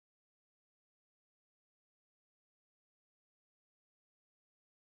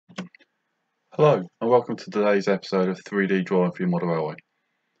Hello and welcome to today's episode of 3D Drawing for your Model Railway.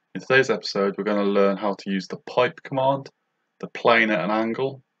 In today's episode we're going to learn how to use the pipe command, the plane at an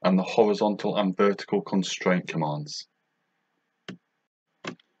angle and the horizontal and vertical constraint commands.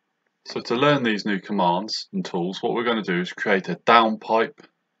 So to learn these new commands and tools, what we're going to do is create a down pipe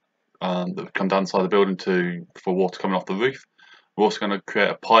that would come down inside the building for water coming off the roof. We're also going to create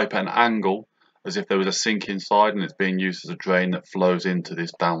a pipe at an angle as if there was a sink inside and it's being used as a drain that flows into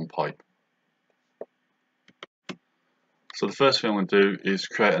this down pipe. So the first thing I'm going to do is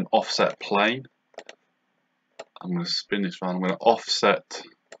create an offset plane. I'm going to spin this around. I'm going to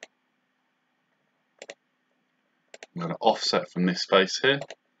offset from this face here.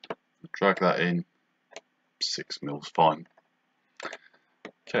 Drag that in 6 mils, fine.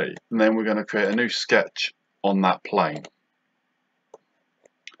 Okay, and then we're going to create a new sketch on that plane.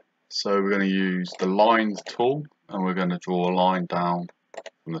 So we're going to use the lines tool and we're going to draw a line down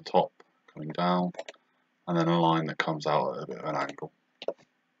from the top, coming down, and then a line that comes out at a bit of an angle.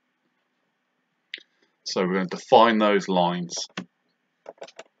 So we're going to define those lines.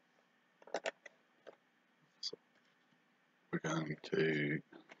 So we're going to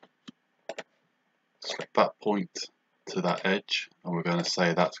select that point to that edge and we're going to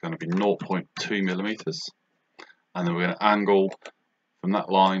say that's going to be 0.2 millimeters, and then we're going to angle from that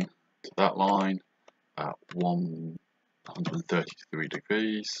line to that line at 133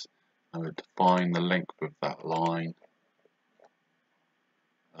 degrees, and we'll define the length of that line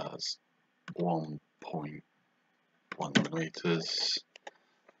as 1.1 millimeters.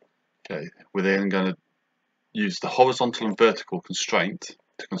 Okay, we're then going to use the horizontal and vertical constraint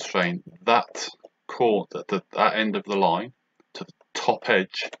to constrain that that end of the line to the top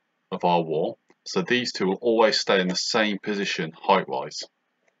edge of our wall. So these two will always stay in the same position height-wise.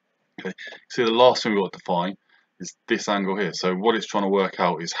 Okay, see the last thing we've got to define is this angle here. So what it's trying to work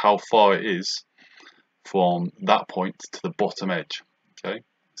out is how far it is from that point to the bottom edge. Okay,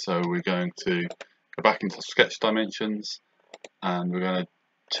 so we're going to go back into sketch dimensions and we're going to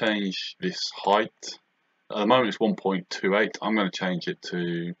change this height. At the moment it's 1.28. I'm going to change it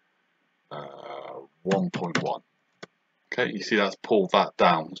to 1.1. Okay, you see that's pulled that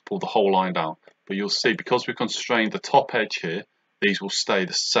down. It's pulled the whole line down. But you'll see because we constrained the top edge here, these will stay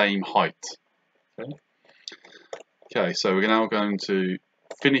the same height. Okay, so we're now going to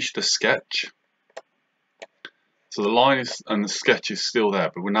finish the sketch. So the line is, and the sketch is still there,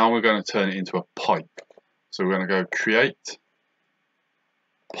 but we're going to turn it into a pipe. So we're going to go create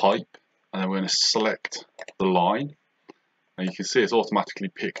pipe, and then we're going to select the line. And you can see it's automatically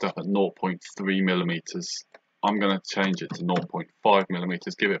picked up at 0.3 millimeters. I'm going to change it to 0.5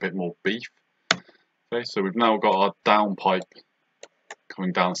 millimeters, give it a bit more beef. Okay, so we've now got our down pipe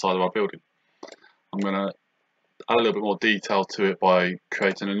coming down the side of our building. I'm going to add a little bit more detail to it by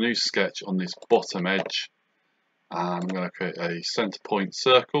creating a new sketch on this bottom edge. And I'm going to create a center point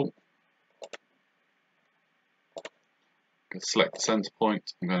circle. I'm going to select the center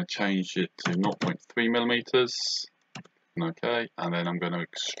point. I'm going to change it to 0.3 millimeters. Okay, and then I'm going to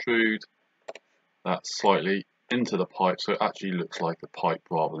extrude that slightly into the pipe so it actually looks like a pipe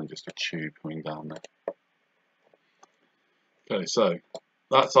rather than just a tube coming down there. Okay, so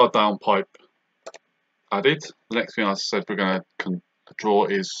that's our down pipe added. The next thing I said we're going to draw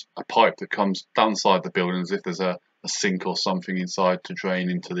is a pipe that comes down side the building as if there's a sink or something inside to drain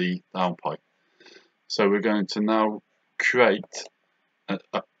into the down pipe. So we're going to now create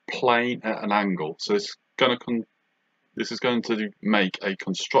a plane at an angle. So this is going to make a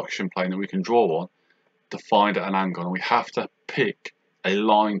construction plane that we can draw on, defined at an angle, and we have to pick a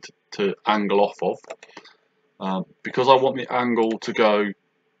line to angle off of. Because I want the angle to go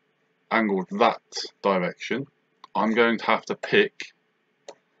angled that direction, I'm going to have to pick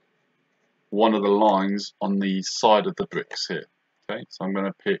one of the lines on the side of the bricks here. Okay, so I'm going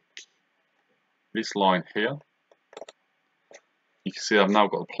to pick this line here. You can see I've now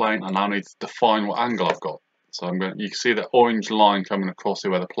got a plane, and I need to define what angle I've got. So you can see the orange line coming across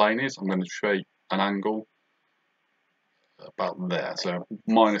here where the plane is. I'm going to create an angle about there, so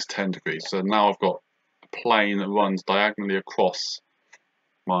minus 10 degrees. So now I've got a plane that runs diagonally across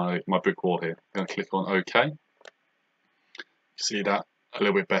my brick wall here. I'm going to click on OK. You see that a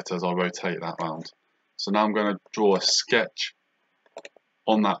little bit better as I rotate that round. So now I'm going to draw a sketch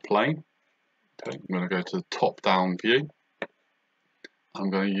on that plane. Okay, I'm going to go to the top down view. I'm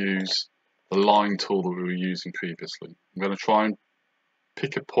going to use the line tool that we were using previously. I'm going to try and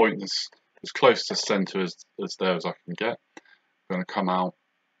pick a point that's as close to the center as there as I can get. I'm going to come out,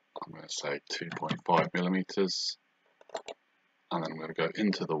 I'm going to say 2.5 millimeters, and then I'm going to go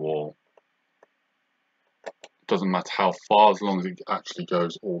into the wall. It doesn't matter how far, as long as it actually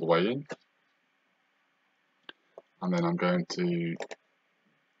goes all the way in. and then I'm going to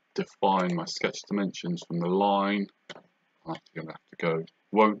define my sketch dimensions from the line. I'm going to have to go,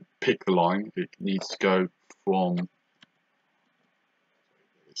 won't pick the line, it needs to go from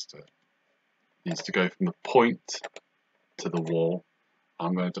the point to the wall.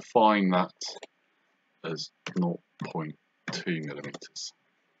 I'm going to define that as 0.2 millimeters.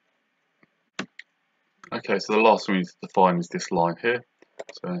 Okay, so the last one we need to define is this line here.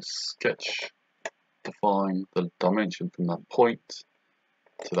 So sketch, define the dimension from that point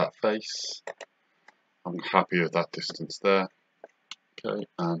to that face. I'm happy with that distance there. Okay,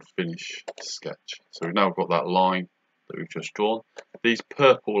 and finish sketch. So we've now got that line that we've just drawn. These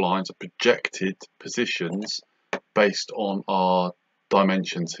purple lines are projected positions based on our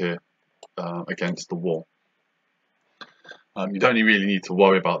dimensions here against the wall. You don't really need to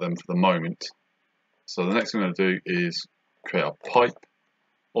worry about them for the moment. So the next thing I'm going to do is create a pipe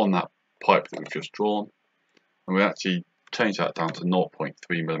on that pipe that we've just drawn, and we actually change that down to 0.3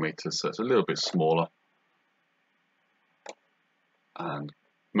 millimeters, so it's a little bit smaller. And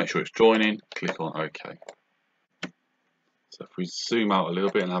make sure it's joining, click on OK. So if we zoom out a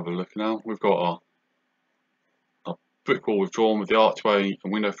little bit and have a look now, we've got our brick wall we've drawn with the archway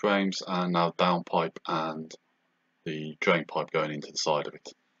and window frames, and now down pipe and the drain pipe going into the side of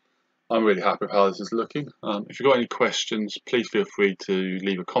it. I'm really happy with how this is looking. If you've got any questions, please feel free to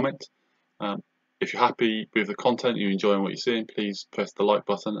leave a comment. If you're happy with the content, you're enjoying what you're seeing, please press the like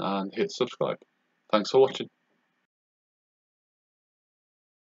button and hit subscribe. Thanks for watching.